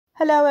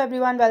Hello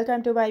everyone,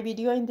 welcome to my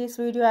video. In this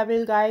video I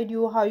will guide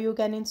you how you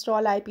can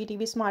install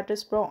IPTV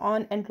Smartest Pro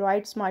on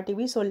Android Smart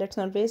TV. So let's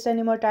not waste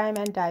any more time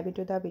and dive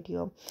into the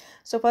video.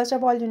 So first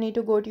of all, you need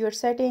to go to your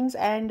settings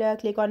and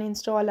click on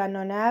install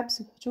unknown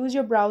apps. Choose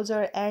your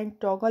browser and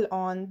toggle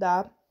on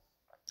the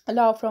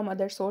allow from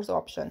other source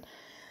option.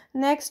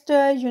 Next,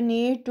 you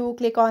need to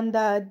click on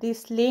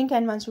this link,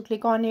 and once you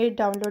click on it,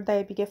 download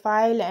the APK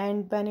file,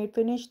 and when it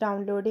finished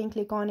downloading,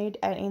 click on it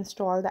and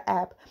install the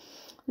app.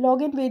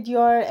 Log in with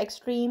your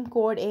Extreme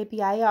Code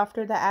API.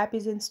 After the app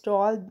is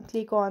installed,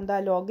 click on the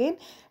login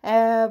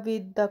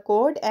with the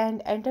code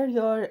and enter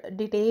your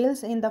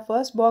details. In the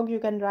first box, you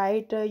can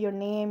write your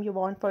name you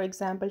want, for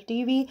example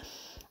TV.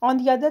 On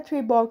the other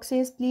three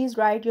boxes, please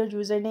write your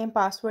username,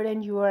 password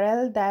and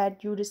URL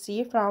that you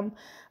received from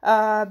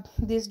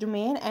this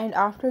domain, and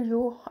after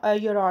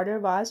your order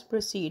was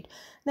proceed.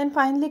 Then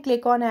finally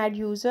click on add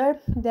user.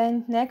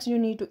 Then next you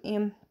need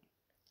to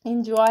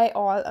enjoy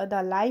all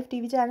the live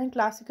TV channel,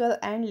 classical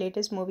and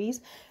latest movies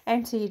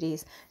and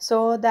series.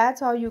 So that's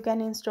how you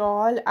can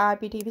install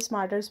IPTV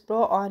Smartest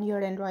Pro on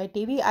your Android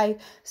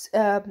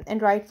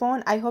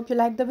phone. I hope you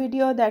like the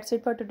video. That's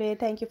it for today.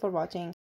 Thank you for watching.